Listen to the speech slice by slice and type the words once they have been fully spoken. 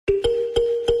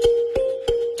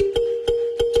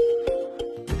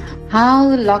How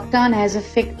the lockdown has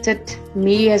affected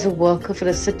me as a worker for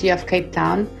the city of Cape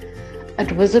Town,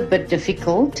 it was a bit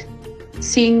difficult,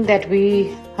 seeing that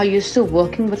we are used to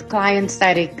working with clients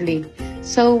directly.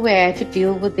 So we had to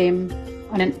deal with them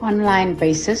on an online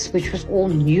basis, which was all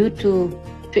new to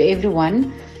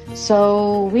everyone.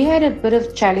 So we had a bit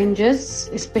of challenges,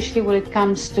 especially when it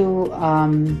comes to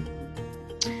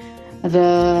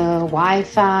the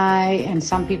Wi-Fi, and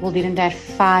some people didn't have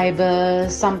fiber,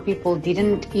 some people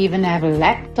didn't even have a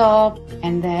laptop,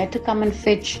 and they had to come and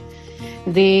fetch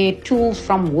their tools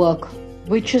from work,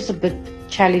 which is a bit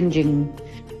challenging.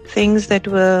 Things that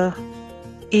were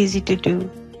easy to do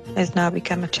has now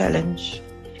become a challenge.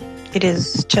 It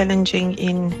is challenging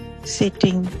in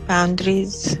setting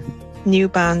boundaries, new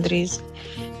boundaries,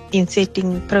 in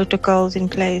setting protocols in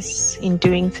place, in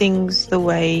doing things the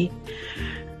way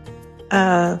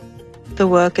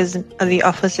the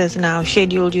office has now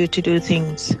scheduled you to do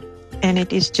things. And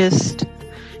it is just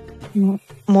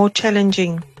more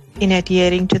challenging in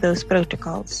adhering to those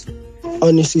protocols.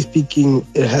 Honestly speaking,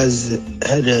 it has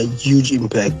had a huge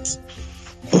impact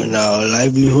on our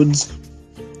livelihoods,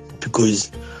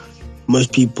 because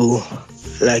most people,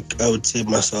 like I would say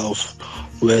myself,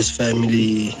 who has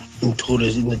family in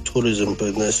the tourism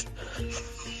business,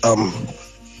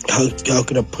 how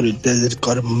can I put it? That it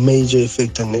got a major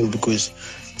effect on them, because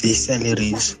their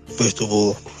salaries, first of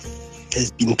all,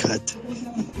 has been cut,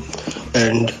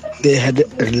 and they had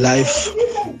a life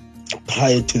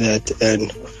prior to that.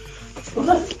 And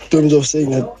in terms of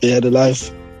saying that they had a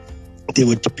life, they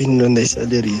were dependent on their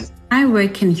salaries. I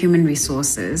work in human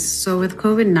resources, so with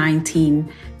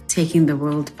COVID-19 taking the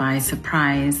world by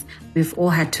surprise, we've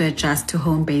all had to adjust to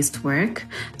home-based work.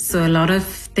 So a lot of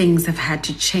things have had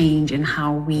to change in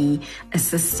how we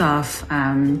assist staff,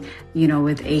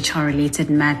 with HR-related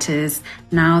matters.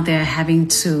 Now they're having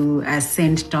to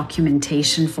send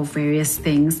documentation for various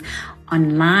things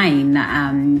online,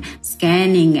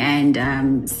 scanning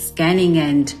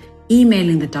and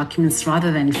emailing the documents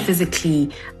rather than physically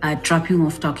dropping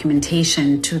off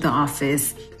documentation to the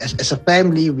office. As a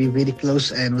family, we're very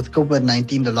close, and with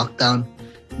COVID-19, the lockdown,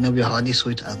 we hardly saw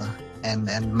each other.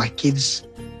 And my kids,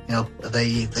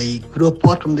 they grew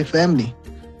apart from their family,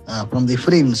 from their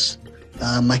friends.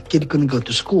 My kid couldn't go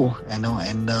to school,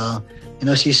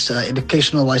 she's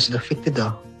educational-wise, it affected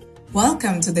her.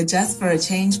 Welcome to the Just for a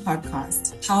Change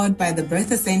podcast, powered by the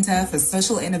Bertha Center for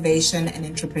Social Innovation and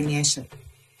Entrepreneurship.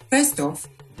 First off,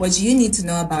 what you need to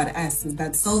know about us is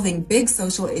that solving big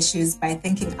social issues by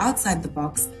thinking outside the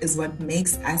box is what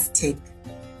makes us tick.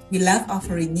 We love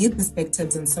offering new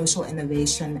perspectives on social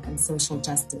innovation and social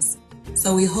justice.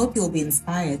 So we hope you'll be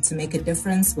inspired to make a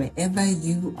difference wherever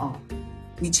you are.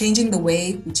 We're changing the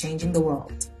way, we're changing the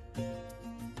world.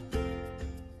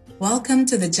 Welcome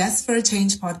to the Just for a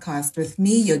Change podcast with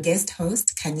me, your guest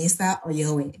host, Khanyisa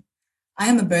Oyowe. I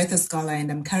am a Bertha scholar,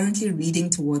 and I'm currently reading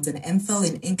towards an MPhil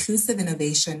in Inclusive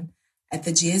Innovation at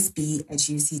the GSB at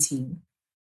UCT.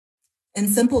 In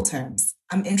simple terms,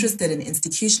 I'm interested in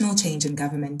institutional change in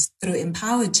government through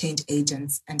empowered change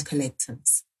agents and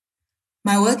collectives.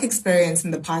 My work experience in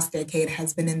the past decade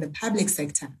has been in the public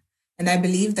sector, and I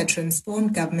believe that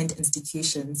transformed government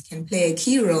institutions can play a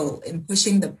key role in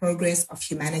pushing the progress of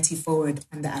humanity forward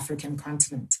on the African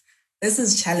continent. This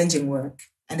is challenging work,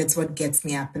 and it's what gets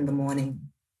me up in the morning.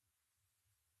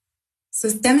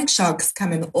 Systemic shocks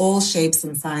come in all shapes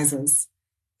and sizes.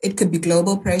 It could be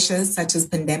global pressures such as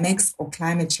pandemics or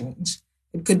climate change.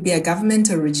 It could be a government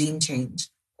or regime change,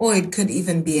 or it could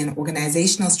even be an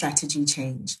organizational strategy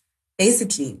change.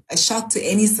 Basically, a shock to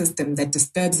any system that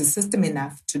disturbs the system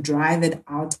enough to drive it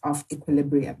out of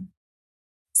equilibrium.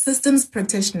 Systems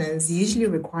practitioners usually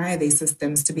require their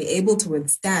systems to be able to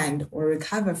withstand or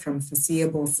recover from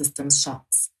foreseeable systems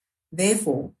shocks.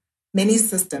 Therefore, many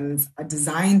systems are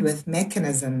designed with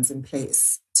mechanisms in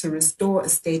place to restore a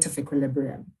state of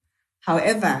equilibrium.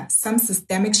 However, some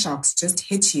systemic shocks just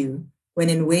hit you when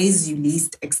in ways you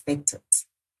least expect it.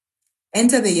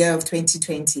 Enter the year of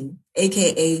 2020,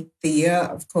 aka the year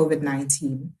of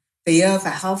COVID-19, the year of a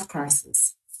health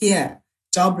crisis, fear,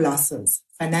 job losses,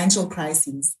 financial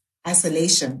crises,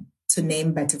 isolation, to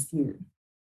name but a few.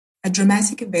 A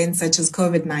dramatic event such as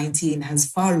COVID-19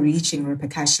 has far-reaching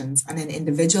repercussions on an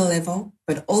individual level,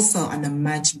 but also on a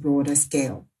much broader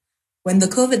scale. When the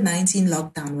COVID-19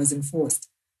 lockdown was enforced,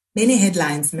 many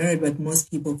headlines mirrored what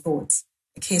most people thought.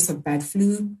 A case of bad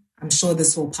flu, I'm sure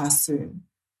this will pass soon.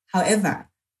 However,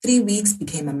 3 weeks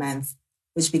became a month,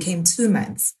 which became 2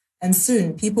 months, and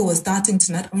soon people were starting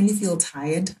to not only feel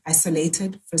tired,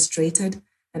 isolated, frustrated,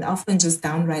 and often just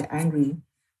downright angry,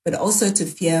 but also to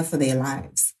fear for their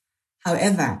lives.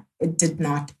 However, it did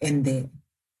not end there.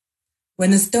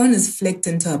 When a stone is flicked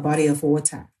into a body of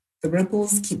water, the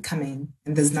ripples keep coming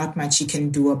and there's not much you can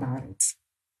do about it.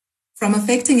 From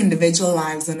affecting individual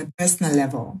lives on a personal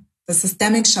level, the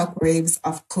systemic shockwaves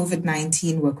of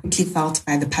COVID-19 were quickly felt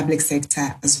by the public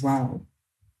sector as well.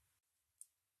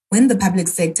 When the public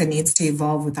sector needs to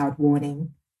evolve without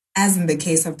warning, as in the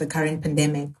case of the current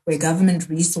pandemic, where government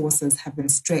resources have been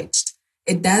stretched,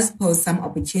 it does pose some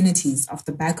opportunities off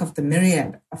the back of the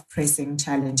myriad of pressing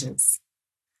challenges.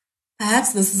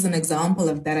 Perhaps this is an example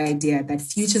of that idea that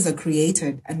futures are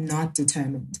created and not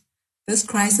determined. This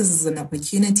crisis is an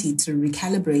opportunity to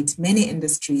recalibrate many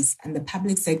industries, and the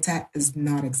public sector is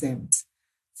not exempt.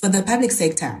 For the public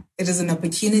sector, it is an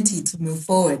opportunity to move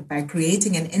forward by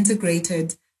creating an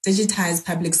integrated, digitized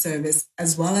public service,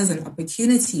 as well as an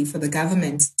opportunity for the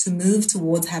government to move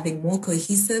towards having more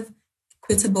cohesive,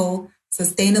 equitable,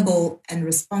 sustainable, and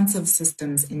responsive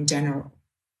systems in general.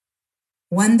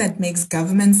 One that makes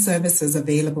government services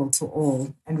available to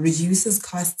all and reduces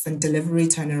costs and delivery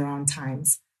turnaround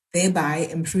times, thereby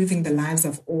improving the lives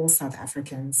of all South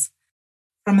Africans.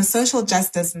 From a social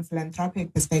justice and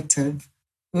philanthropic perspective,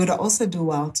 we would also do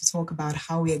well to talk about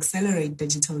how we accelerate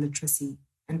digital literacy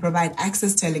and provide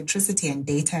access to electricity and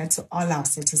data to all our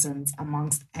citizens,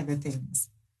 amongst other things.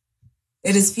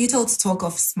 It is futile to talk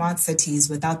of smart cities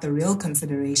without the real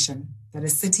consideration that a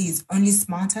city is only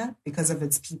smarter because of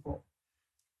its people.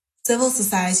 Civil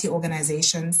society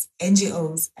organizations,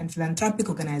 NGOs, and philanthropic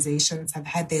organizations have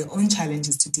had their own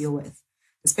challenges to deal with,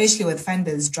 especially with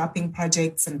funders dropping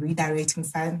projects and redirecting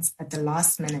funds at the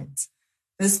last minute.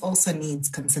 This also needs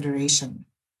consideration.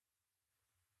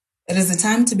 It is a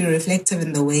time to be reflective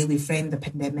in the way we frame the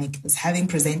pandemic as having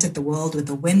presented the world with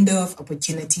a window of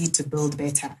opportunity to build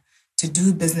better, to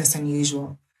do business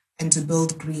unusual, and to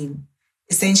build green.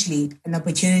 Essentially, an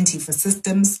opportunity for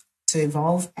systems to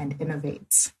evolve and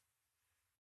innovate.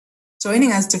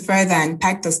 Joining us to further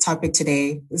unpack this topic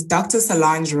today is Dr.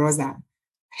 Solange Rosa,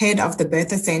 head of the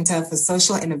Bertha Center for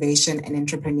Social Innovation and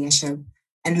Entrepreneurship,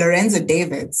 and Lorenzo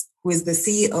Davids, who is the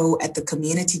CEO at the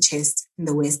Community Chest in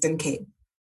the Western Cape.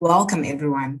 Welcome,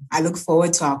 everyone. I look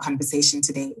forward to our conversation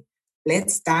today.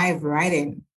 Let's dive right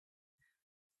in.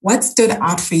 What stood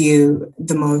out for you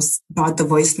the most about the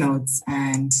voice notes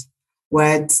and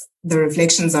what the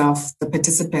reflections of the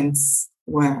participants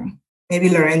were? Maybe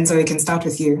Lorenzo, we can start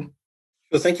with you.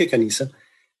 Well, thank you, Kanisa.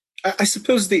 I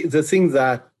suppose the thing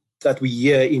that we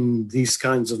hear in these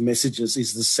kinds of messages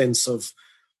is the sense of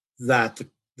that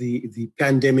the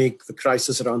pandemic, the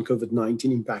crisis around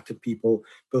COVID-19 impacted people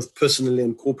both personally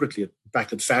and corporately. It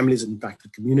impacted families, it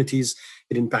impacted communities,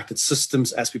 it impacted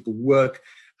systems as people work,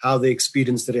 how they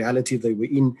experience the reality they were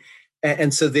in.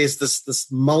 And so there's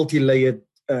this multi-layered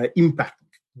impact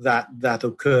that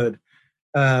occurred.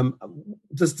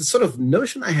 The sort of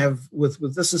notion I have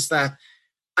with this is that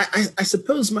I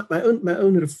suppose my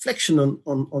own reflection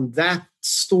on that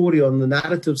story, on the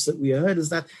narratives that we heard, is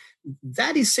that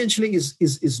essentially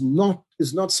is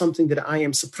not something that I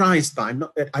am surprised by.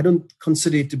 I don't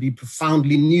consider it to be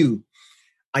profoundly new.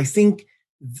 I think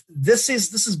this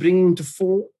is bringing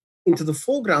into the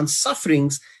foreground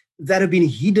sufferings that have been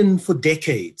hidden for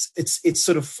decades. It's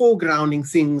sort of foregrounding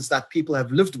things that people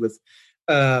have lived with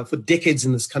for decades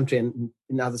in this country and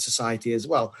in other society as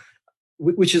well.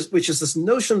 Which is this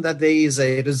notion that there is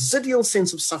a residual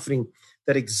sense of suffering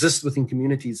that exists within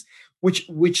communities, which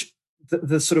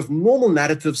the sort of normal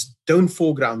narratives don't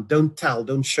foreground, don't tell,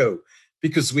 don't show,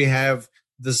 because we have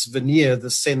this veneer,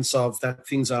 the sense of that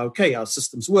things are okay, our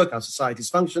systems work, our societies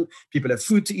function, people have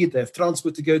food to eat, they have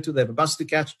transport to go to, they have a bus to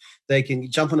catch, they can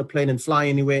jump on a plane and fly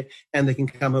anywhere, and they can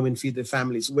come home and feed their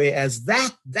families. Whereas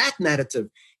that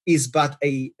narrative is but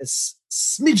a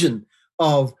smidgen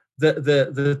of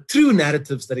the true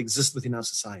narratives that exist within our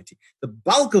society. The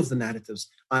bulk of the narratives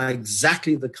are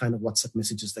exactly the kind of WhatsApp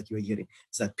messages that you're hearing.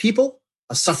 Is that people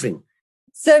are suffering.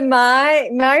 So my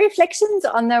reflections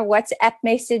on the WhatsApp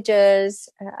messages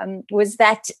was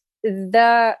that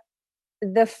the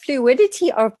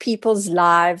fluidity of people's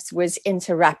lives was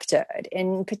interrupted,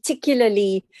 and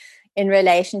particularly in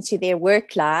relation to their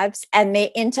work lives and their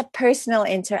interpersonal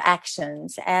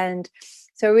interactions. And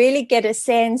so really get a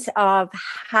sense of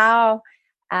how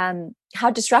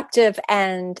disruptive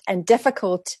and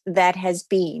difficult that has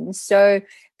been, so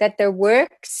that the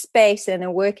workspace and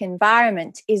the work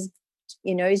environment is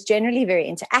generally very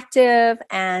interactive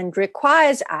and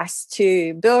requires us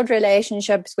to build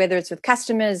relationships, whether it's with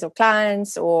customers or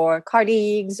clients or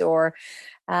colleagues or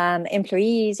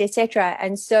employees, etc.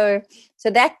 And so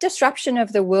that disruption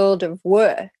of the world of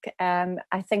work,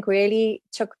 I think, really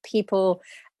took people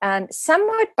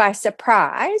somewhat by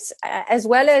surprise, as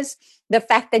well as the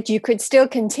fact that you could still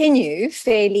continue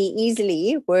fairly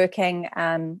easily working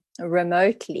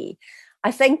remotely.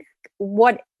 I think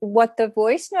what the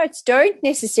voice notes don't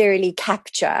necessarily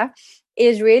capture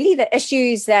is really the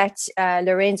issues that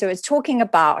Lorenzo is talking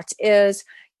about, is,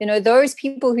 you know, those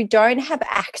people who don't have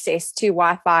access to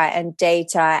Wi-Fi and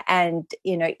data and,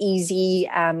 you know, easy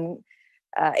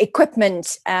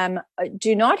equipment,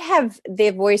 do not have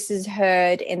their voices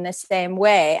heard in the same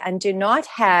way and do not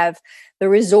have the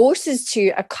resources to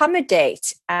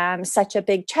accommodate such a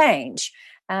big change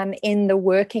in the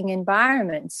working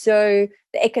environment. So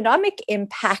the economic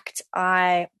impact,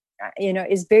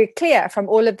 is very clear from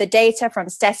all of the data, from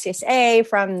Stats SA,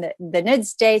 from the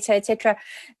NIDS data, etc.,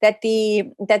 that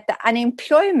the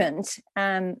unemployment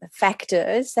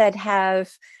factors that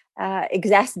have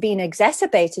been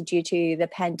exacerbated due to the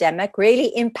pandemic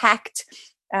really impact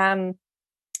the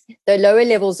lower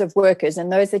levels of workers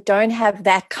and those that don't have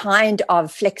that kind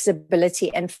of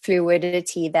flexibility and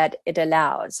fluidity that it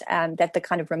allows, that the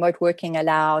kind of remote working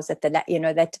allows,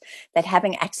 that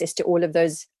having access to all of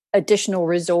those additional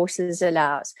resources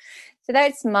allows. So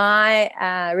that's my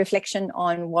reflection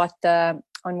on what the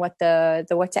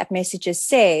WhatsApp messages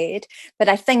said. But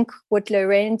I think what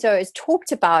Lorenzo has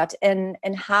talked about and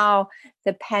how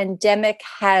the pandemic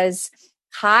has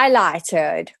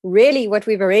highlighted really what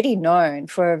we've already known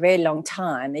for a very long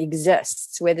time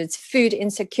exists, whether it's food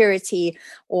insecurity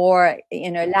or,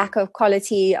 lack of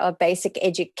quality of basic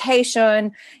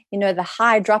education, the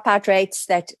high dropout rates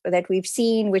that we've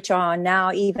seen, which are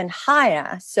now even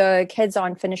higher. So kids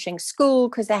aren't finishing school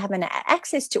because they haven't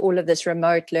access to all of this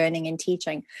remote learning and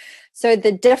teaching. So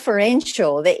the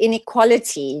differential, the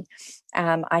inequality,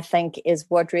 I think is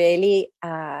what really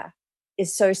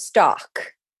is so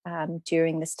stark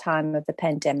during this time of the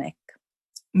pandemic.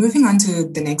 Moving on to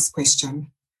the next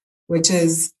question, which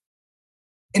is,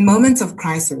 in moments of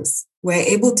crisis, we're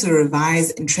able to revise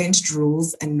entrenched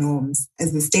rules and norms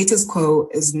as the status quo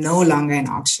is no longer an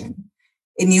option.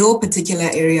 In your particular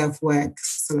area of work,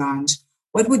 Solange,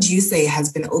 what would you say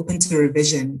has been open to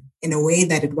revision in a way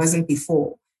that it wasn't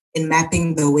before, in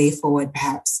mapping the way forward,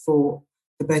 perhaps, for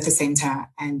the Bertha Center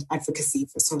and advocacy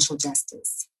for social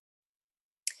justice?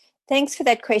 Thanks for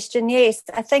that question. Yes,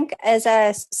 I think, as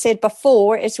I said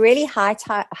before, it's really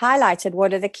highlighted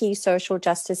what are the key social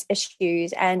justice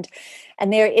issues. And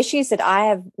there are issues that I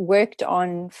have worked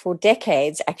on for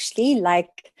decades, actually,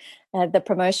 like the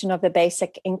promotion of the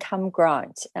basic income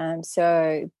grant.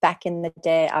 So back in the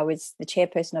day, I was the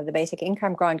chairperson of the Basic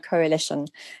Income Grant Coalition.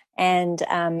 And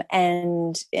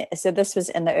so this was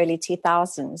in the early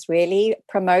 2000s, really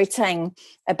promoting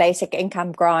a basic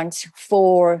income grant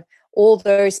for all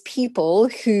those people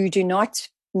who do not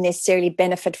necessarily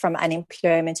benefit from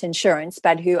unemployment insurance,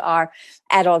 but who are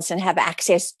adults and have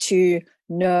access to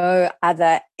no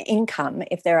other income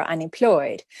if they're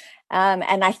unemployed. And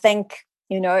I think,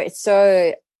 it's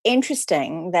so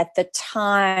interesting that the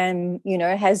time,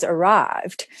 has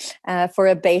arrived for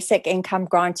a basic income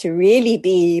grant to really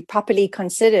be properly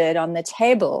considered on the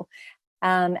table.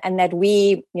 And that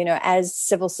we, as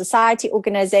civil society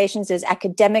organizations, as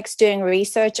academics doing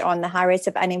research on the high rates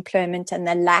of unemployment and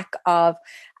the lack of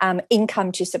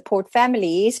income to support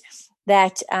families,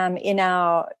 that in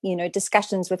our,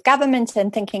 discussions with government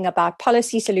and thinking about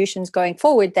policy solutions going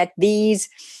forward, that these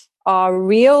are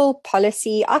real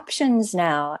policy options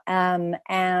now,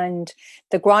 and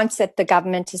the grants that the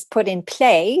government has put in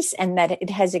place and that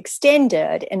it has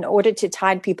extended in order to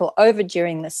tide people over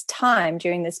during this time,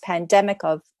 during this pandemic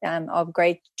of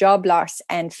great job loss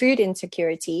and food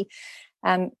insecurity,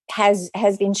 has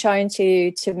been shown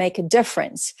to make a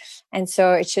difference, and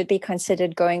so it should be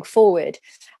considered going forward.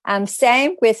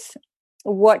 Same with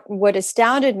what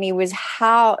astounded me was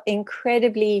how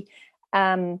incredibly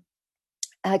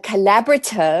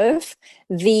collaborative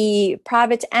the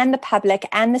private and the public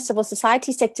and the civil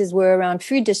society sectors were around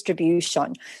food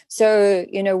distribution. So,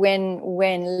 when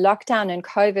lockdown and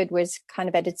COVID was kind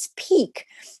of at its peak,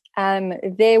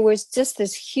 there was just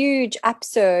this huge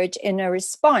upsurge in a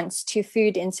response to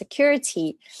food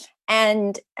insecurity.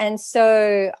 And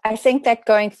so I think that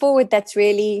going forward, that's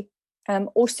really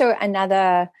also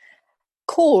another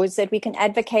cause that we can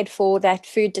advocate for, that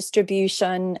food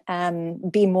distribution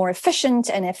be more efficient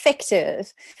and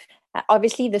effective.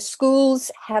 Obviously, the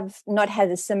schools have not had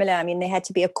a similar, there had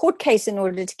to be a court case in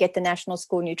order to get the National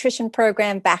School Nutrition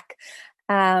Program back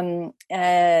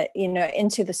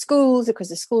into the schools because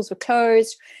the schools were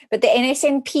closed. But the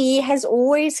NSNP has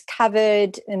always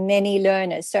covered many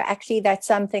learners. So actually that's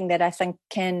something that I think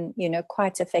can,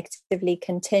 quite effectively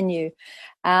continue.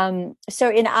 So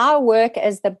in our work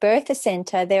as the Bertha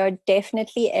Center, there are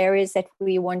definitely areas that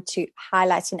we want to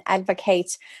highlight and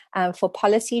advocate for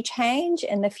policy change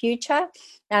in the future.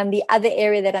 The other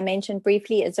area that I mentioned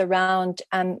briefly is around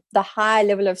the high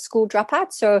level of school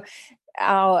dropout. So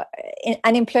our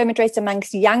unemployment rates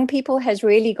amongst young people has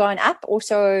really gone up,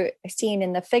 also seen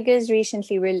in the figures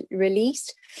recently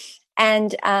released.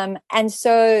 And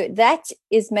so that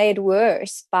is made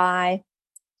worse by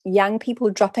young people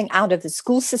dropping out of the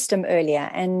school system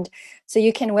earlier. And so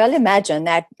you can well imagine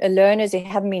that learners who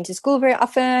haven't been to school very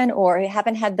often or who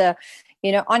haven't had the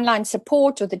online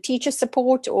support or the teacher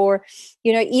support or,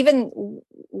 even,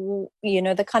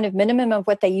 the kind of minimum of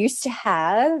what they used to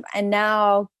have, and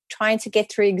now trying to get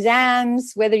through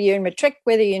exams, whether you're in matric,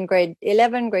 whether you're in grade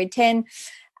 11, grade 10.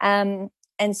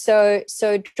 And so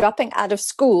dropping out of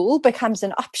school becomes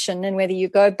an option, and whether you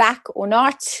go back or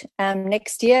not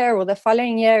next year or the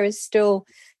following year is still,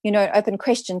 an open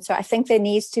question. So I think there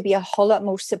needs to be a whole lot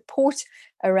more support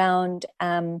around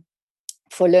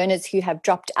for learners who have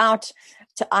dropped out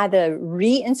to either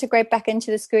reintegrate back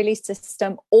into the schooling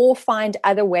system or find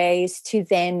other ways to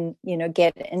then,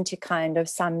 get into kind of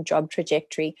some job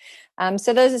trajectory.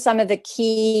 So those are some of the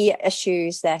key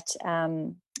issues that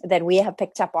we have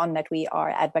picked up on that we are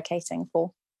advocating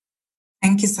for.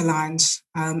 Thank you, Solange.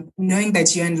 Knowing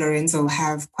that you and Lorenzo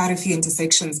have quite a few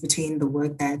intersections between the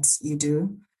work that you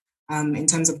do in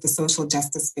terms of the social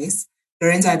justice space,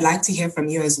 Lorenzo, I'd like to hear from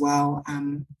you as well.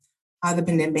 How the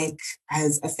pandemic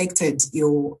has affected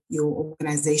your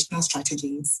organizational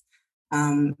strategies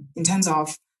in terms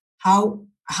of how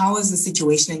is the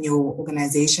situation in your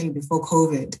organization before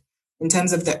COVID, in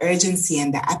terms of the urgency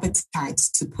and the appetite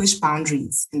to push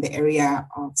boundaries in the area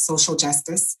of social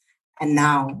justice, and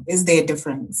now, is there a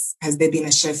difference? Has there been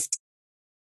a shift?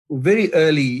 Very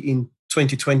early in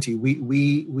 2020,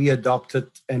 we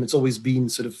adopted, and it's always been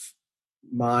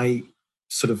in my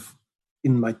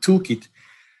toolkit,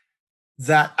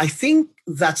 that I think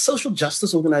that social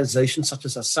justice organizations such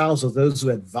as ourselves, or those who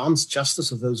advance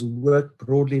justice, or those who work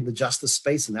broadly in the justice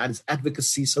space, and that is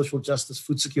advocacy, social justice,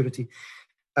 food security,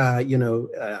 right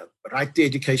to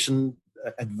education,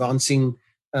 advancing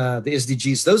the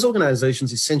SDGs, those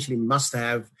organizations essentially must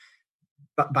have,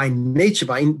 by nature,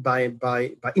 by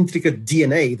intricate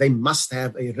DNA, they must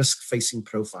have a risk-facing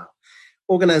profile.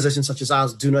 Organizations such as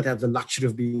ours do not have the luxury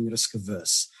of being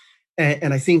risk-averse.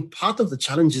 And I think part of the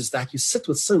challenge is that you sit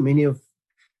with so many of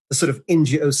the sort of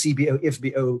NGO, CBO,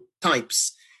 FBO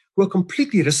types who are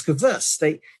completely risk-averse.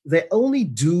 They only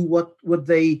do what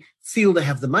they feel they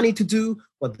have the money to do,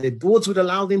 what their boards would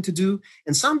allow them to do.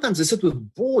 And sometimes they sit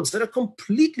with boards that are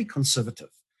completely conservative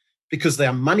because they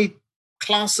are money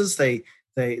classes. They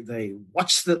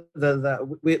watch where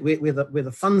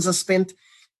the funds are spent,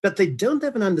 but they don't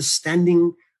have an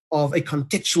understanding of a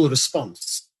contextual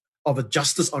response, of a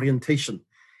justice orientation.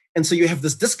 And so you have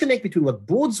this disconnect between what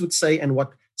boards would say and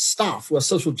what staff who are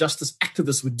social justice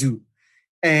activists would do.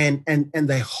 And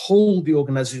they hold the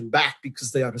organization back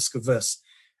because they are risk averse.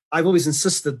 I've always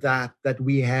insisted that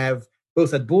we have,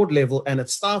 both at board level and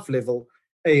at staff level,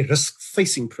 a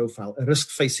risk-facing profile, a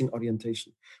risk-facing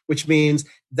orientation, which means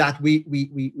that we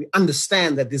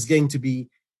understand that there's going to be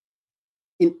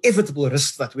inevitable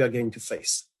risks that we are going to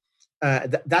face.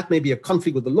 That may be a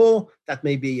conflict with the law. That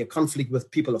may be a conflict with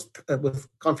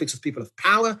conflicts with people of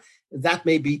power. That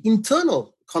may be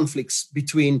internal conflicts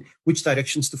between which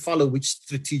directions to follow, which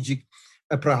strategic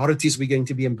priorities we're going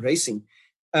to be embracing,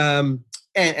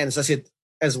 and as I said,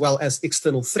 as well as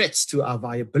external threats to our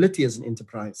viability as an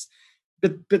enterprise.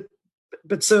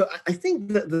 But so I think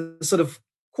the sort of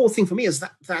core thing for me is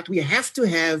that we have to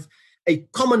have a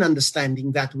common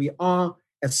understanding that we are,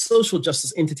 as social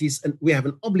justice entities, and we have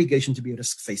an obligation to be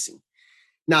risk-facing.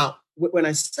 Now, when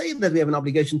I say that we have an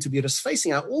obligation to be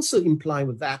risk-facing, I also imply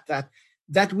with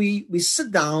that we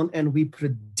sit down and we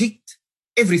predict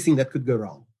everything that could go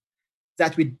wrong.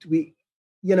 That we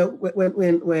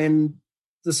when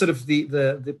the sort of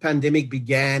the pandemic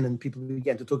began and people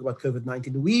began to talk about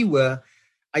COVID-19, we were,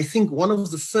 I think, one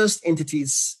of the first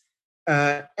entities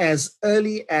as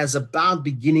early as about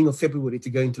beginning of February to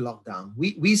go into lockdown.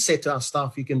 We said to our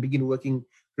staff, you can begin working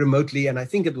remotely. And I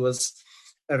think it was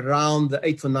around the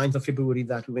 8th or 9th of February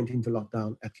that we went into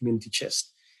lockdown at Community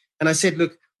Chest. And I said,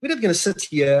 look, we're not going to sit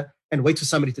here and wait for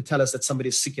somebody to tell us that somebody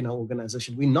is sick in our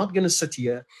organization. We're not going to sit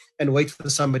here and wait for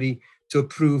somebody to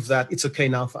approve that it's okay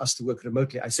now for us to work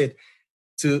remotely. I said,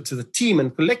 to the team,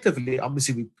 and collectively,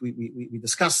 obviously, we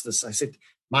discussed this. I said,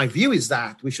 my view is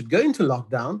that we should go into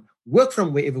lockdown, work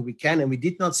from wherever we can, and we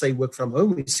did not say work from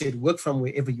home. We said work from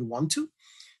wherever you want to,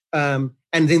 and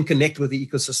then connect with the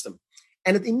ecosystem.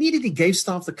 And it immediately gave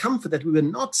staff the comfort that we were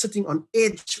not sitting on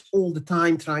edge all the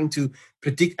time trying to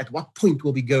predict at what point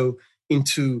will we go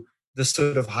into the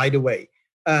sort of hideaway.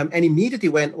 And immediately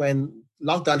when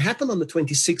lockdown happened on the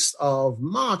 26th of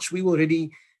March, we were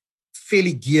already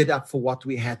fairly geared up for what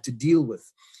we had to deal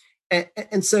with.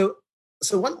 And so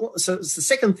the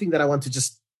second thing that I want to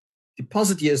just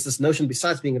deposit here is this notion,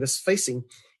 besides being risk-facing,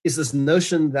 is this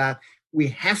notion that we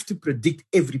have to predict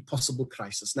every possible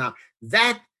crisis. Now,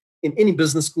 that in any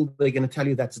business school, they're going to tell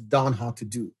you that's darn hard to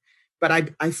do.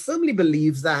 But I firmly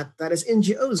believe that as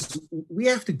NGOs, we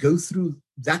have to go through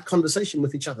that conversation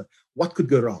with each other. What could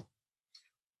go wrong?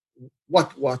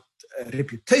 What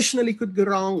reputationally could go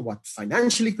wrong? What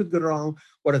financially could go wrong?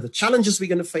 What are the challenges we're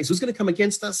going to face? Who's going to come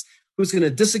against us? Who's going to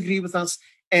disagree with us?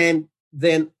 And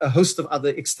then a host of other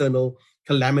external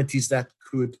calamities that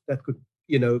could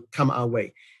come our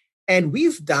way. And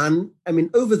we've done,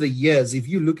 over the years, if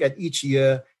you look at each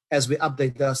year as we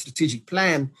update our strategic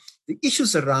plan, the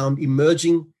issues around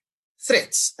emerging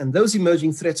threats. And those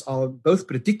emerging threats are both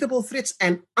predictable threats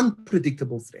and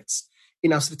unpredictable threats.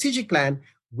 In our strategic plan,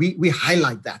 we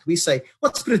highlight that. We say,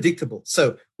 what's predictable?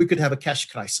 So we could have a cash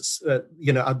crisis.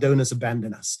 Our donors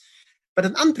abandon us. But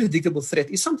an unpredictable threat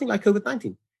is something like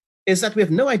COVID-19, is that we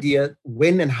have no idea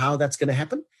when and how that's going to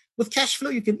happen. With cash flow,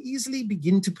 you can easily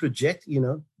begin to project,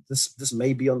 this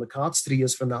may be on the cards 3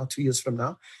 years from now, 2 years from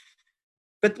now.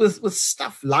 But with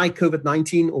stuff like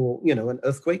COVID-19 or, an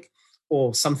earthquake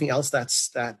or something else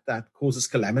that causes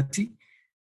calamity,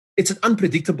 it's an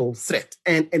unpredictable threat.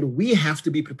 And we have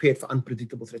to be prepared for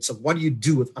unpredictable threats. So what do you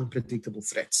do with unpredictable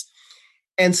threats?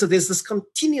 And so there's this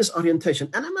continuous orientation.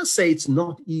 And I must say it's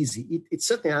not easy. It's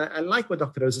certainly, I like what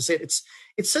Dr. Rosa said,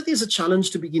 it certainly is a challenge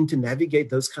to begin to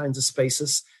navigate those kinds of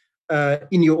spaces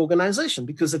in your organization,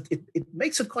 because it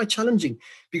makes it quite challenging.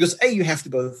 Because you have to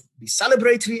both be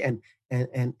celebratory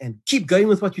and keep going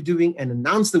with what you're doing and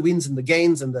announce the wins and the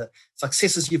gains and the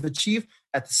successes you've achieved.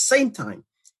 At the same time,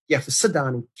 you have to sit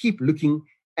down and keep looking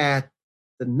at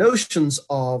the notions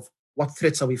of what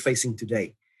threats are we facing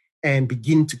today, and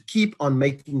begin to keep on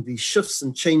making these shifts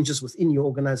and changes within your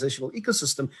organizational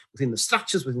ecosystem, within the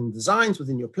structures, within the designs,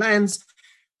 within your plans,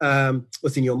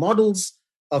 within your models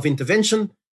of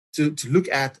intervention, to look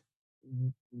at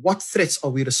what threats are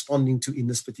we responding to in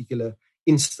this particular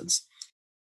instance.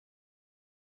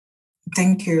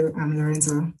 Thank you,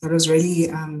 Lorenzo. That was really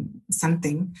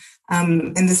something.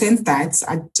 In the sense that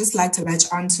I'd just like to latch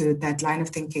onto that line of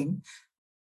thinking.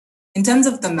 In terms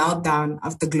of the meltdown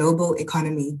of the global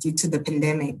economy due to the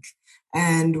pandemic,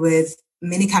 and with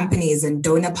many companies and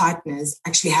donor partners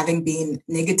actually having been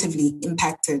negatively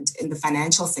impacted in the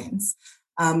financial sense,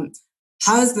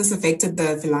 how has this affected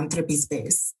the philanthropy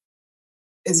space?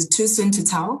 Is it too soon to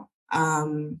tell?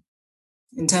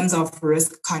 In terms of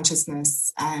risk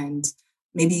consciousness and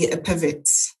maybe a pivot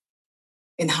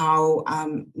in how,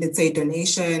 let's say,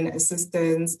 donation,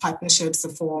 assistance, partnerships are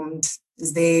formed?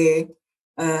 Is there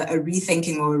a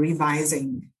rethinking or a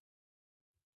revising?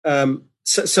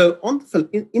 So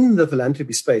in the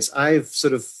philanthropy space, I've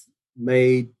sort of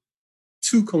made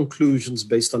two conclusions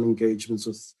based on engagements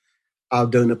with our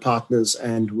donor partners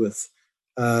and with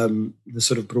the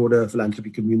sort of broader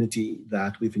philanthropy community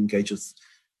that we've engaged with.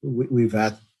 We've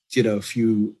had, a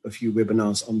few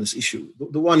webinars on this issue.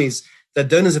 The one is that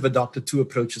donors have adopted two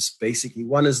approaches, basically.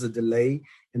 One is the delay,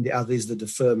 and the other is the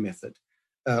defer method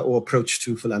or approach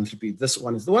to philanthropy. This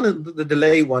one is the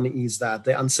delay one is that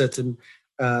they're uncertain,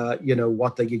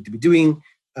 what they're going to be doing.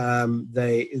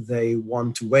 They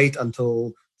want to wait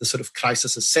until the sort of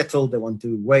crisis is settled. They want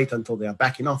to wait until they are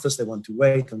back in office. They want to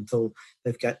wait until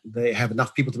they have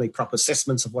enough people to make proper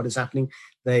assessments of what is happening.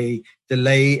 They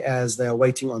delay as they are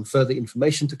waiting on further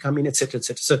information to come in, et cetera, et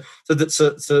cetera.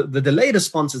 So the delayed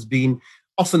response has been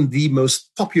often the most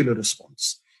popular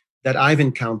response that I've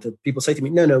encountered. People say to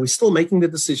me, no, we're still making the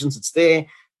decisions. It's there,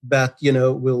 but,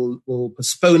 we'll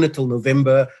postpone it till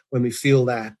November when we feel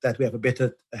that we have a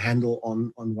better handle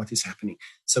on what is happening.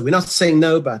 So we're not saying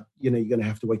no, but, you're going to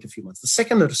have to wait a few months. The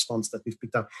second response that we've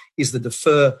picked up is the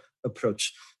defer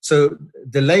approach. So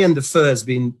delay and defer has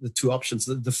been the two options.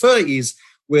 The defer is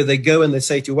where they go and they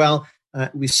say to you, well,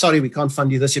 we're sorry, we can't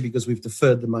fund you this year because we've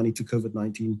deferred the money to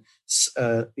COVID-19,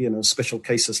 special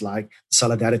cases like the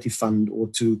Solidarity Fund or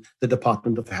to the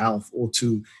Department of Health or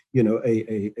to,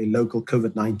 a local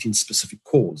COVID-19 specific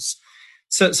cause.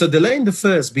 So delay and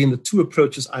defer has been the two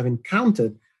approaches I've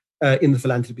encountered in the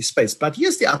philanthropy space. But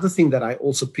here's the other thing that I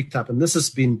also picked up, and this has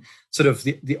been sort of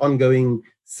the ongoing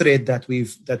thread that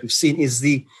we've seen is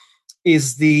the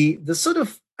sort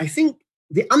of, I think,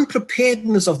 the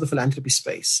unpreparedness of the philanthropy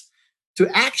space to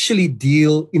actually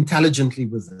deal intelligently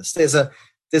with this.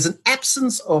 There's an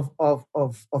absence of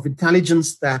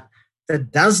intelligence that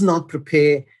does not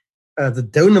prepare the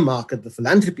donor market, the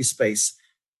philanthropy space,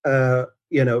 for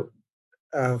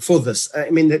this. I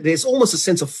mean, there's almost a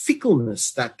sense of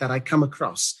fickleness that I come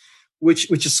across, which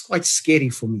is quite scary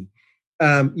for me.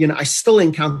 I still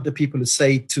encounter people who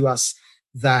say to us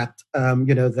that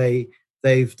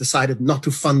they've decided not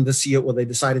to fund this year, or they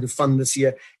decided to fund this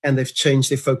year, and they've changed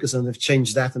their focus, and they've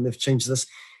changed that, and they've changed this.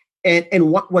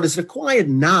 And what is required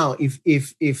now,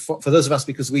 if for those of us,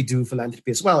 because we do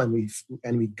philanthropy as well, and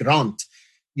we grant,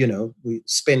 we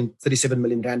spend 37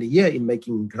 million rand a year in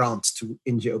making grants to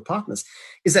NGO partners,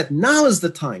 is that now is the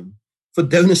time for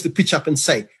donors to pitch up and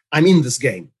say, I'm in this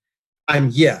game.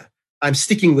 I'm here. I'm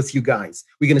sticking with you guys.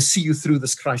 We're going to see you through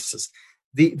this crisis.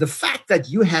 The fact that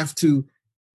you have to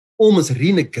almost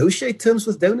renegotiate terms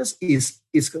with donors is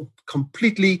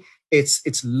completely,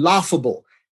 it's laughable.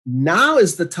 Now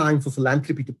is the time for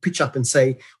philanthropy to pitch up and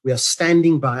say, we are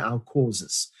standing by our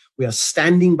causes. We are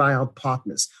standing by our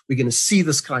partners. We're going to see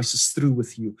this crisis through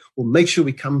with you. We'll make sure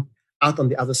we come out on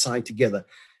the other side together.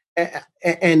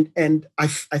 And I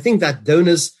think that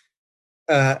donors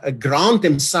grant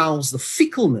themselves the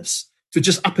fickleness to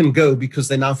just up and go because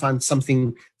they now find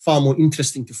something far more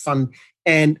interesting to fund.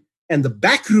 And the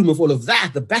back room of all of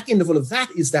that, the back end of all of that,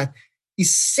 is that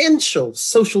essential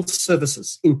social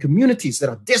services in communities that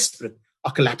are desperate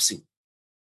are collapsing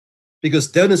because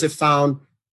donors have found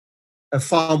a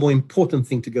far more important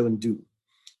thing to go and do.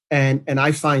 And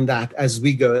I find that as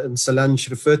we go, and Solange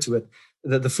referred to it,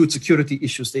 the food security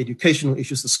issues, the educational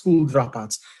issues, the school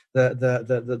dropouts,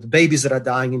 the babies that are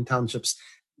dying in townships,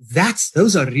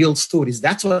 those are real stories.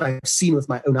 That's what I've seen with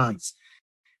my own eyes.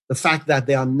 The fact that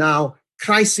there are now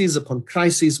crises upon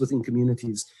crises within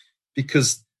communities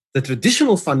because the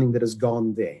traditional funding that has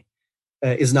gone there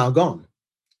is now gone.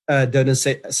 Donors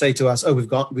say to us,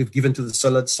 we've given to the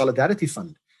Solidarity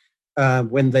Fund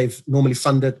when they've normally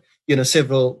funded,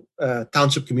 several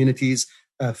township communities,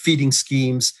 feeding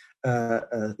schemes,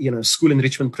 school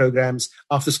enrichment programs,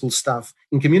 after school stuff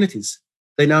in communities.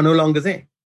 They're now no longer there.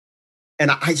 And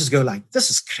I just go like,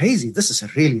 this is crazy. This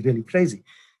is really, really crazy.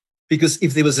 Because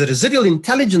if there was a residual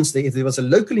intelligence there, if there was a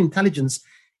local intelligence,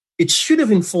 it should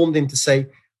have informed them to say,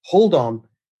 hold on,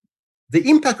 the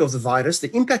impact of the virus,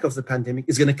 the impact of the pandemic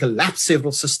is going to collapse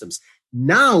several systems.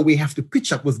 Now we have to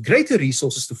pitch up with greater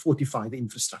resources to fortify the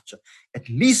infrastructure. At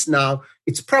least now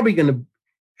it's probably going to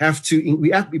have to,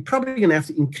 we're probably going to have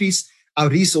to increase our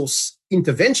resource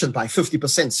intervention by 50%,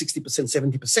 60%,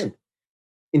 70%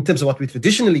 in terms of what we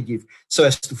traditionally give, so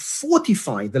as to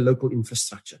fortify the local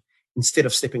infrastructure instead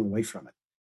of stepping away from it.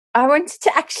 I wanted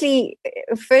to actually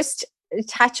first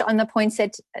touch on the points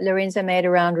that Lorenzo made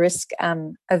around risk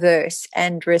averse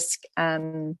and risk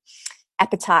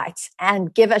appetite,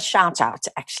 and give a shout out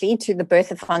actually to the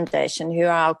Bertha Foundation, who are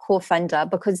our core funder,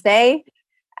 because they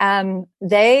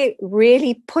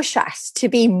really push us to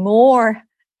be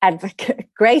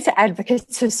greater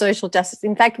advocates of social justice.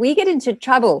 In fact, we get into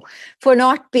trouble for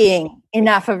not being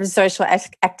enough of a social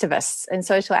activists and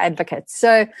social advocates.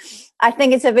 So I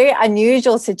think it's a very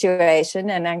unusual situation,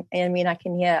 and I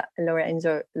can hear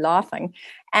Lorenzo laughing,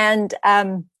 and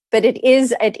but it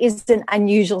is an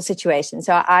unusual situation.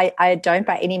 So I don't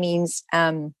by any means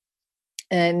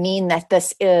mean that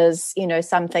this is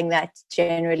something that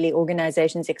generally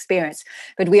organizations experience,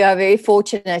 but we are very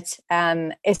fortunate,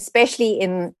 especially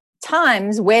in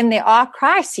times when there are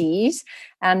crises,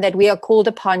 that we are called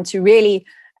upon to really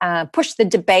push the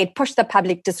debate, push the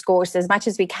public discourse as much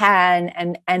as we can,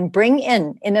 and bring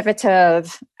in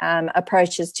innovative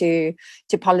approaches to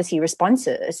policy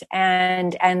responses,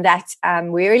 and that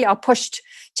we really are pushed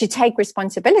to take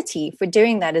responsibility for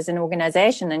doing that as an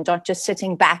organization, and not just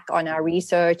sitting back on our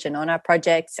research and on our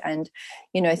projects and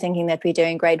thinking that we're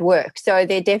doing great work. So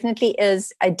there definitely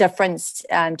is a difference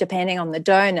depending on the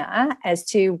donor as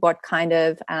to what kind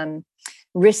of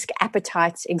risk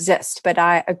appetites exist. But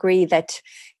I agree that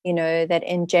that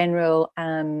in general,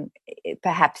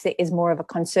 perhaps there is more of a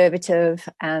conservative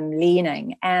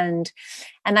leaning. And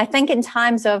I think in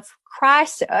times of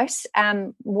crisis,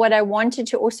 what I wanted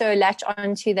to also latch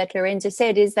on to that Lorenzo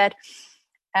said is that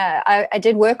I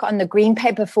did work on the green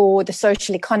paper for the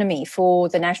social economy for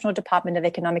the National Department of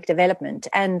Economic Development.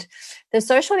 And the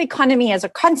social economy as a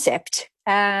concept,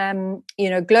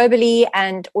 globally,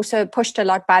 and also pushed a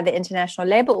lot by the International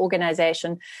Labour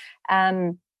Organization,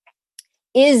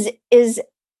 is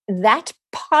that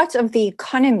part of the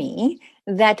economy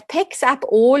that picks up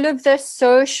all of the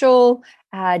social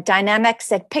dynamics,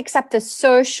 that picks up the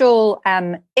social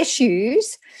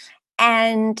issues,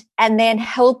 and then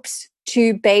helps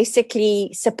to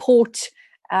basically support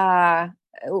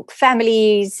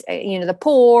families, the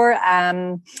poor,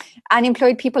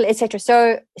 unemployed people, etc.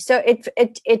 So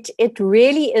it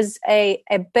really is a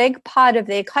big part of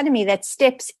the economy that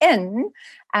steps in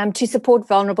to support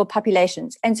vulnerable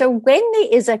populations. And so when there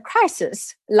is a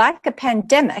crisis like a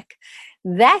pandemic,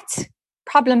 that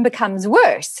problem becomes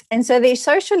worse. And so the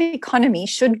social economy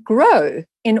should grow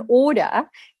in order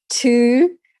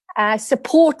to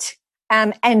support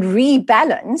and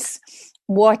rebalance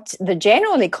what the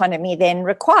general economy then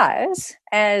requires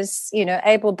as,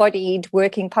 able-bodied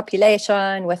working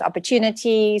population with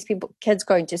opportunities, kids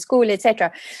going to school, etc.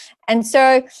 And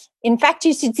so, in fact,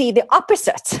 you should see the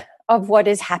opposite of what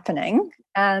is happening.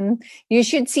 You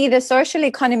should see the social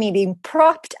economy being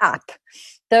propped up.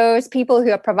 Those people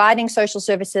who are providing social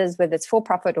services, whether it's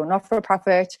for-profit or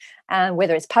not-for-profit,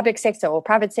 whether it's public sector or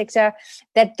private sector,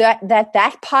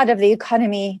 that part of the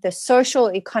economy, the social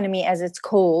economy as it's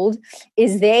called,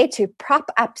 is there to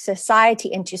prop up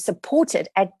society and to support it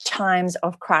at times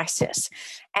of crisis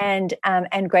and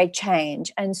great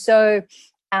change. And so,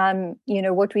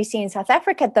 what we see in South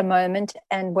Africa at the moment,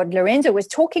 and what Lorenzo was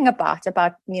talking about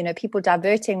people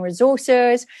diverting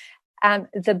resources,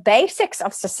 the basics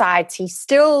of society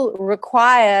still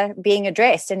require being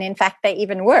addressed. And in fact, they're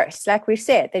even worse. Like we've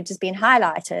said, they've just been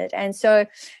highlighted. And so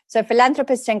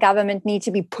philanthropists and government need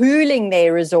to be pooling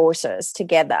their resources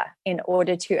together in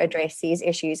order to address these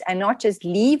issues and not just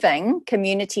leaving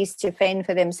communities to fend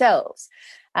for themselves.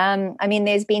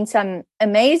 There's been some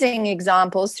amazing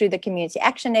examples through the community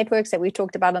action networks that we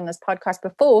talked about on this podcast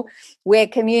before, where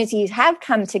communities have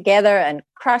come together and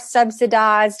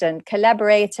cross-subsidized and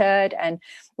collaborated and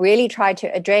really tried to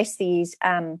address these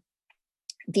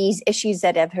issues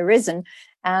that have arisen.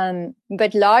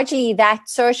 But largely that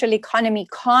social economy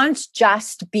can't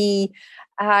just be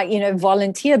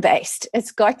volunteer-based.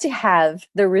 It's got to have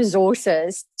the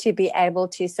resources to be able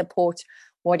to support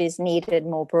what is needed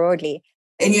more broadly.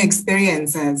 In your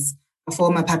experience as a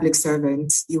former public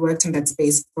servant, you worked in that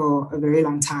space for a very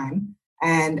long time,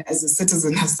 and as a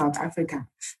citizen of South Africa,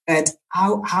 but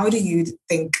how do you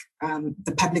think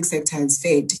the public sector has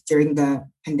fared during the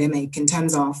pandemic in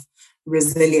terms of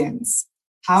resilience?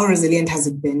 How resilient has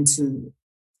it been to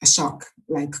a shock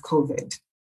like COVID?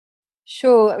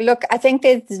 Sure. Look, I think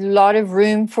there's a lot of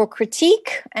room for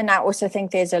critique, and I also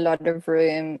think there's a lot of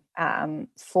room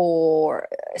for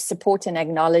support and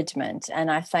acknowledgement.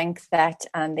 And I think that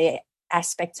the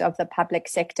aspects of the public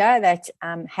sector that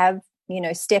have,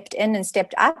 stepped in and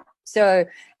stepped up. So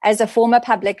as a former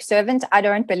public servant, I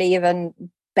don't believe in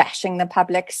bashing the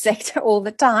public sector all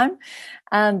the time,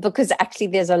 because actually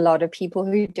there's a lot of people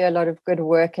who do a lot of good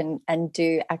work and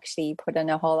do actually put in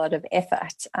a whole lot of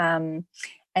effort.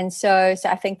 And so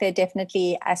I think there are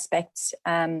definitely aspects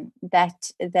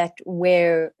that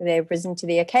where they've risen to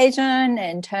the occasion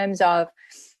in terms of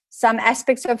some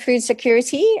aspects of food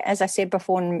security, as I said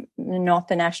before, not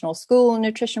the National School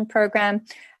Nutrition Program,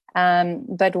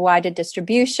 but wider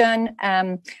distribution.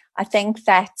 I think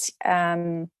that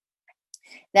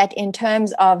that in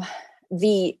terms of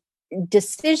the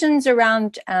decisions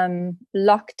around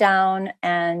lockdown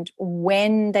and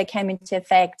when they came into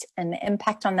effect and the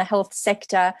impact on the health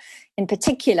sector in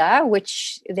particular,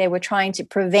 which they were trying to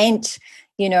prevent,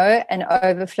 an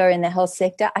overflow in the health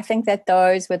sector. I think that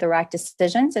those were the right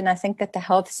decisions. And I think that the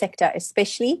health sector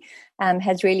especially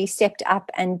has really stepped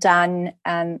up and done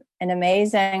an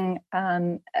amazing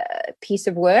piece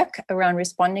of work around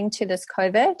responding to this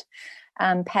COVID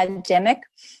pandemic.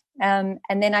 And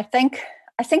then I think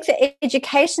the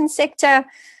education sector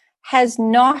has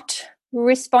not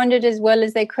responded as well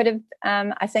as they could have.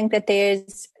 I think that the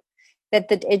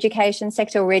education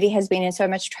sector already has been in so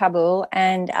much trouble,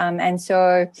 and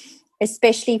so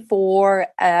especially for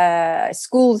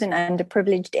schools in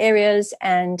underprivileged areas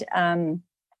and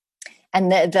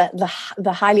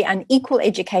the highly unequal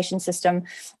education system,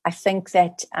 I think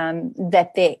that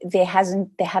there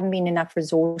haven't been enough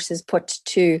resources put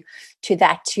to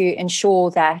that to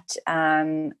ensure that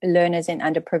learners in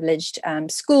underprivileged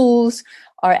schools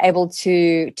are able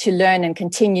to learn and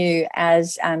continue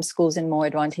as schools in more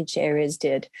advantaged areas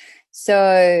did.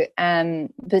 So,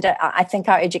 but I think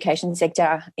our education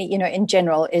sector, in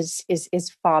general, is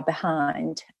far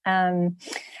behind. And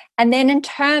then in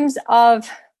terms of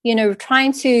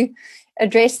trying to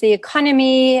address the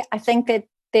economy, I think that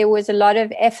there was a lot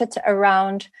of effort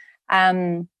around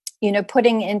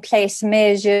putting in place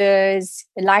measures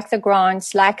like the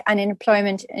grants, like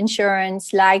unemployment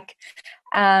insurance, like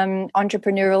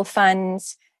entrepreneurial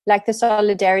funds, like the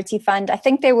Solidarity Fund. I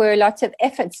think there were lots of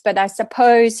efforts, but I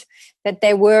suppose that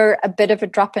they were a bit of a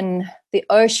drop in the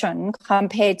ocean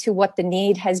compared to what the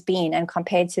need has been and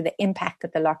compared to the impact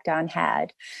that the lockdown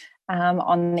had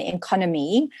on the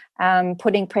economy,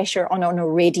 putting pressure on an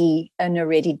already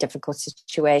difficult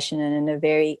situation and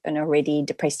an already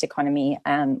depressed economy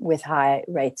with high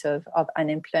rates of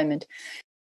unemployment.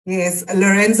 Yes,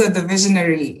 Lorenzo, the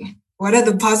visionary. What are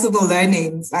the possible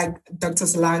learnings, like Dr.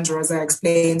 Solange Rosa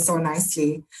explained so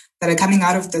nicely, that are coming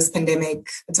out of this pandemic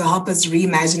to help us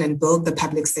reimagine and build the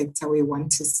public sector we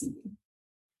want to see?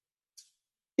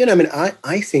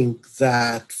 I think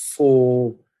that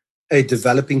for a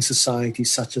developing society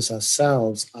such as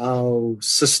ourselves, our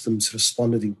systems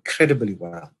responded incredibly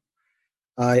well.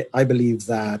 I believe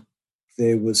that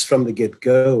there was, from the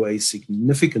get-go, a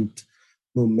significant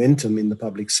momentum in the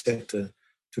public sector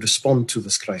to respond to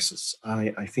this crisis.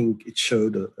 I think it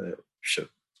showed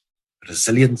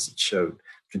resilience, it showed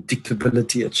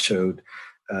predictability, it showed,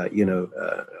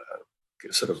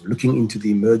 sort of looking into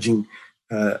the emerging,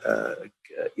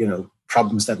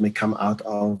 problems that may come out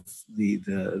of the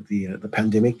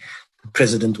pandemic. The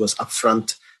president was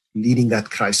upfront leading that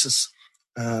crisis.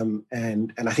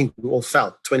 And I think we all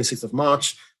felt 26th of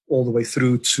March all the way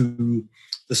through to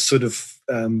the sort of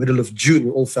middle of June,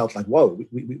 we all felt like, whoa,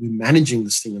 we're managing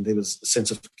this thing. And there was a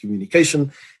sense of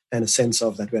communication and a sense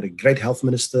of that we had a great health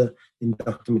minister in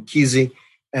Dr. Mkhize,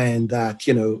 and that,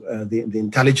 the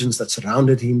intelligence that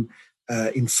surrounded him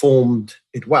informed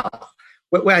it well.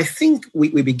 Where I think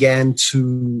we began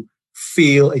to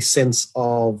feel a sense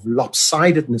of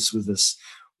lopsidedness with this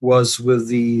was with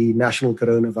the National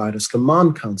Coronavirus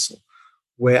Command Council,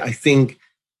 where I think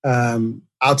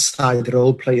outside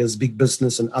role players, big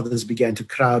business and others began to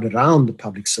crowd around the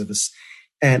public service.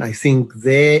 And I think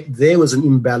there was an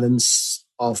imbalance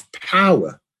of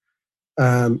power,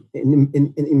 an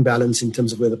imbalance in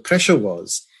terms of where the pressure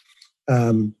was.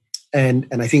 And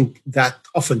I think that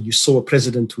often you saw a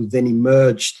president who then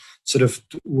emerged sort of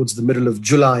towards the middle of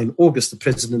July and August, the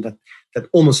president that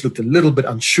almost looked a little bit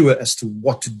unsure as to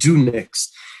what to do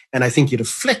next. And I think he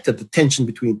reflected the tension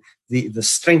between the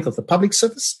strength of the public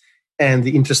service and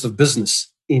the interest of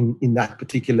business in that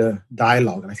particular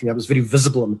dialogue. And I think that was very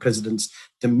visible on the president's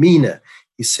demeanor,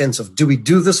 his sense of, do we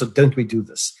do this or don't we do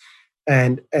this?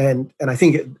 And I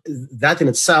think that in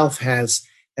itself has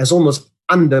almost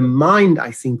undermined,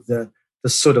 I think, the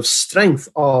sort of strength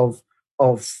of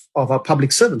our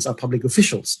public servants, our public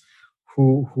officials,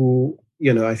 who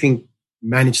I think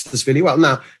managed this really well.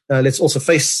 Now, let's also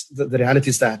face the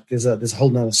realities that there's a whole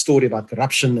nother story about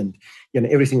corruption and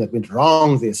everything that went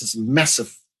wrong. There's this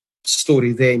massive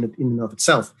story there in and of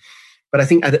itself. But I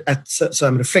think so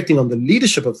I'm reflecting on the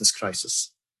leadership of this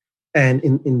crisis. And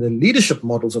in the leadership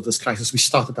models of this crisis, we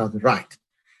started out right.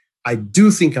 I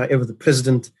do think, however, the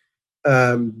president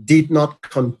did not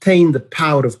contain the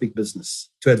power of big business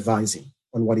to advise him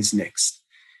on what is next.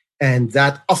 And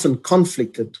that often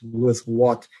conflicted with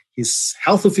what his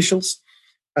health officials,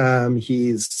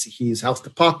 his health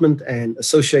department and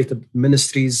associated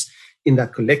ministries in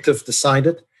that collective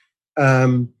decided.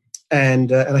 And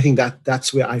I think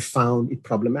that's where I found it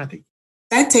problematic.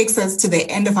 That takes us to the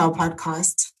end of our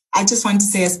podcast. I just want to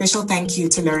say a special thank you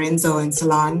to Lorenzo and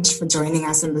Solange for joining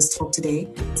us on this talk today.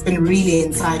 It's been really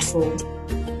insightful.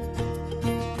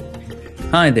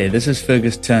 Hi there, this is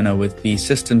Fergus Turner with the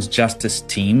Systems Justice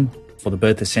team for the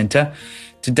Bertha Centre.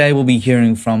 Today we'll be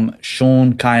hearing from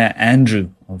Sean Kaya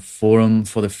Andrew of Forum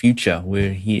for the Future,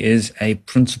 where he is a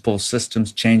principal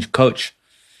systems change coach.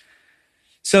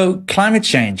 So climate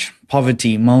change,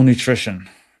 poverty, malnutrition,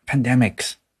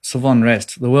 pandemics, civil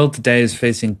unrest. The world today is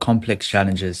facing complex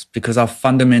challenges because our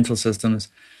fundamental systems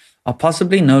are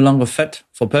possibly no longer fit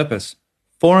for purpose.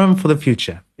 Forum for the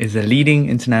Future is a leading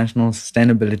international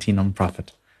sustainability nonprofit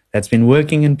that's been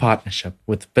working in partnership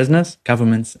with business,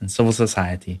 governments, and civil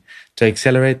society to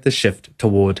accelerate the shift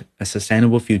toward a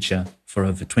sustainable future for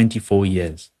over 24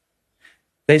 years.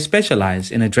 They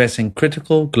specialize in addressing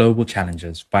critical global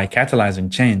challenges by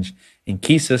catalyzing change in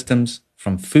key systems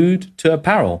from food to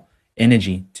apparel,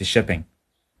 energy to shipping.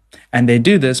 And they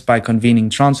do this by convening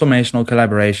transformational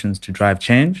collaborations to drive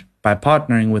change, by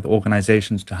partnering with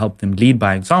organizations to help them lead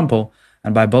by example,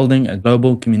 and by building a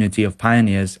global community of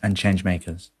pioneers and change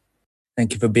makers.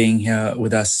 Thank you for being here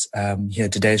with us here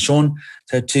today, Sean.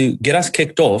 So to get us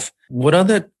kicked off, what are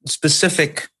the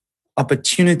specific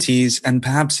opportunities, and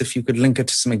perhaps if you could link it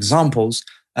to some examples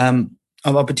of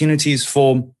opportunities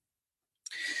for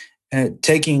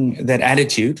taking that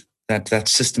attitude that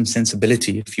system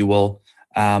sensibility, if you will,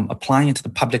 applying it to the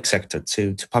public sector,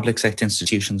 to public sector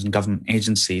institutions and government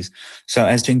agencies, so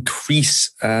as to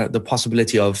increase the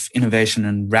possibility of innovation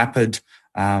and rapid,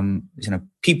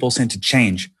 people-centered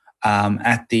change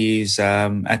at these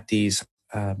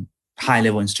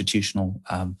high-level institutional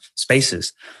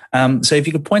spaces. So if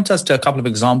you could point us to a couple of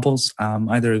examples,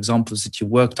 either examples that you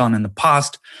worked on in the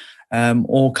past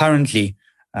or currently,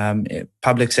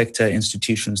 public sector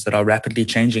institutions that are rapidly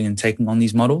changing and taking on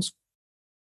these models?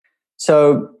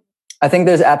 So I think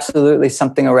there's absolutely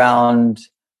something around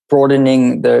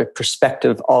broadening the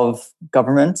perspective of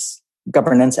governance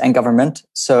and government.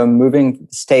 So moving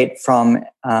the state from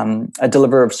a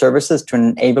deliverer of services to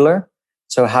an enabler.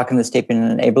 So how can the state be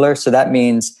an enabler? So that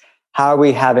means how are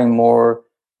we having more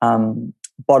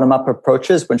bottom-up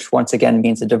approaches, which once again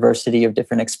means a diversity of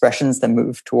different expressions that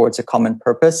move towards a common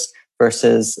purpose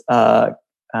versus a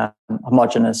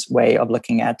homogenous way of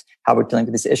looking at how we're dealing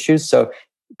with these issues. So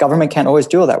government can't always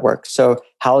do all that work. So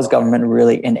how is government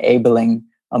really enabling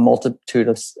a multitude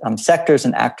of sectors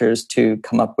and actors to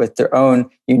come up with their own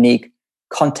unique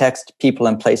context, people,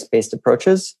 and place-based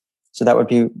approaches? So that would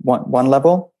be one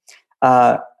level.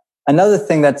 Another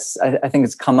thing that's I think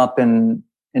has come up in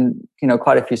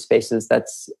quite a few spaces,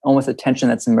 that's almost a tension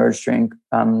that's emerged during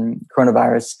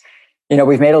coronavirus.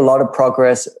 We've made a lot of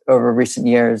progress over recent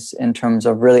years in terms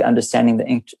of really understanding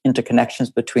the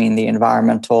interconnections between the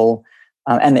environmental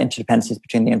and the interdependencies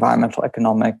between the environmental,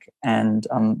 economic, and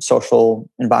social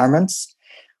environments.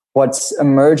 What's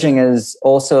emerging is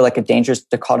also like a dangerous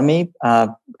dichotomy.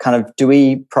 Do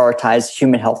we prioritize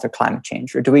human health or climate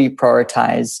change, or do we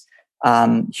prioritize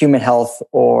human health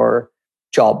or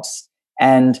jobs?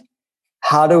 And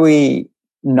how do we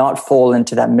not fall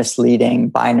into that misleading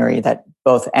binary that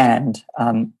both and?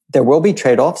 There will be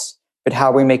trade-offs, but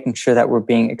how are we making sure that we're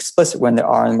being explicit when there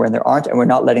are and when there aren't, and we're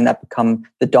not letting that become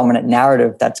the dominant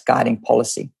narrative that's guiding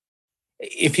policy?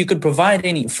 If you could provide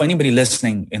for anybody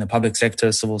listening in the public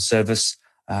sector, civil service,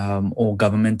 or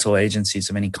governmental agencies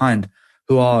of any kind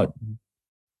who are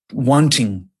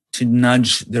wanting to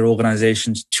nudge their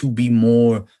organizations to be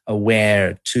more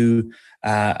aware, to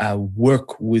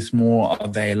work with more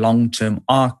of a long-term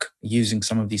arc using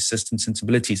some of these system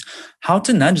sensibilities, how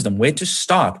to nudge them, where to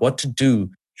start, what to do?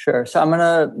 Sure. So I'm going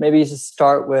to maybe just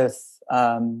start with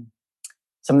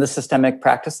some of the systemic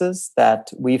practices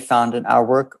that we've found in our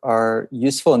work are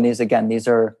useful. And these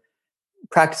are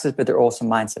practices, but they're also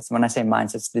mindsets. And when I say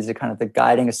mindsets, these are kind of the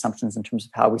guiding assumptions in terms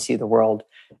of how we see the world.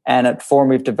 And at Forum,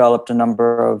 we've developed a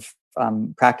number of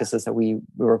practices that we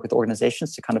work with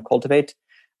organizations to kind of cultivate.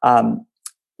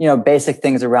 Basic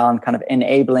things around kind of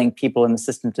enabling people in the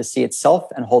system to see itself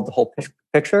and hold the whole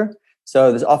picture.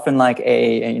 So there's often like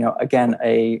a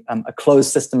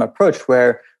closed system approach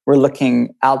where we're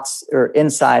looking out or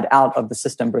inside out of the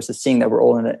system versus seeing that we're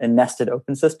all in a nested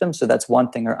open system. So that's one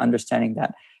thing, or understanding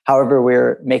that however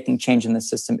we're making change in the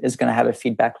system is going to have a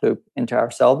feedback loop into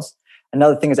ourselves.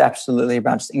 Another thing is absolutely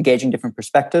around just engaging different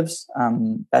perspectives.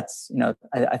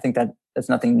 I think that's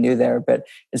nothing new there, but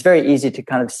it's very easy to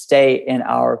kind of stay in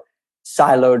our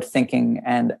siloed thinking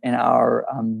and in our,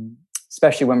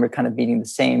 especially when we're kind of meeting the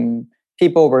same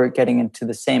people, we're getting into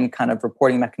the same kind of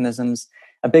reporting mechanisms.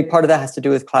 A big part of that has to do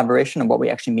with collaboration and what we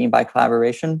actually mean by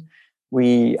collaboration.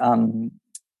 We, and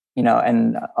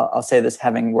I'll say this,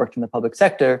 having worked in the public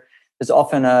sector, there's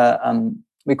often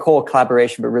we call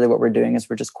collaboration, but really what we're doing is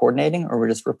we're just coordinating, or we're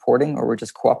just reporting, or we're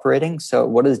just cooperating. So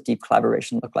what does deep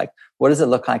collaboration look like? What does it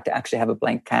look like to actually have a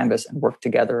blank canvas and work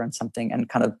together on something and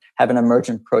kind of have an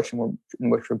emergent approach in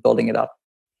which we're building it up?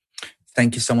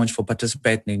 Thank you so much for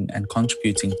participating and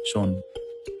contributing, Sean.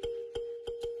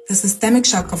 The systemic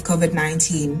shock of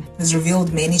COVID-19 has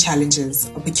revealed many challenges,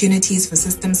 opportunities for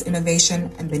systems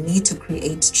innovation, and the need to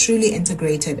create truly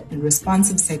integrated and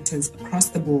responsive sectors across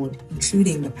the board,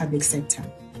 including the public sector.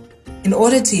 In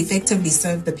order to effectively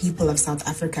serve the people of South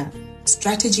Africa,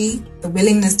 strategy, the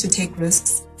willingness to take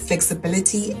risks,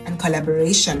 flexibility, and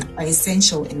collaboration are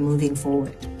essential in moving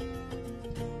forward.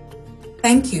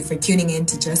 Thank you for tuning in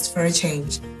to Just for a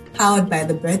Change, powered by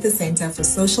the Bertha Center for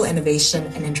Social Innovation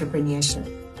and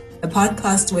Entrepreneurship, a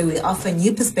podcast where we offer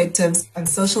new perspectives on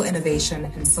social innovation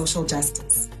and social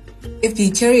justice. If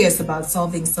you're curious about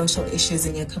solving social issues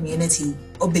in your community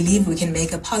or believe we can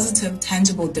make a positive,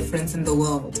 tangible difference in the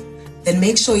world, then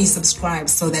make sure you subscribe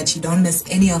so that you don't miss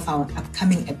any of our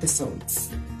upcoming episodes.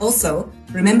 Also,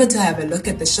 remember to have a look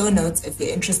at the show notes if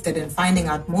you're interested in finding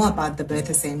out more about the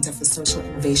Bertha Center for Social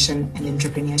Innovation and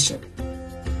Entrepreneurship.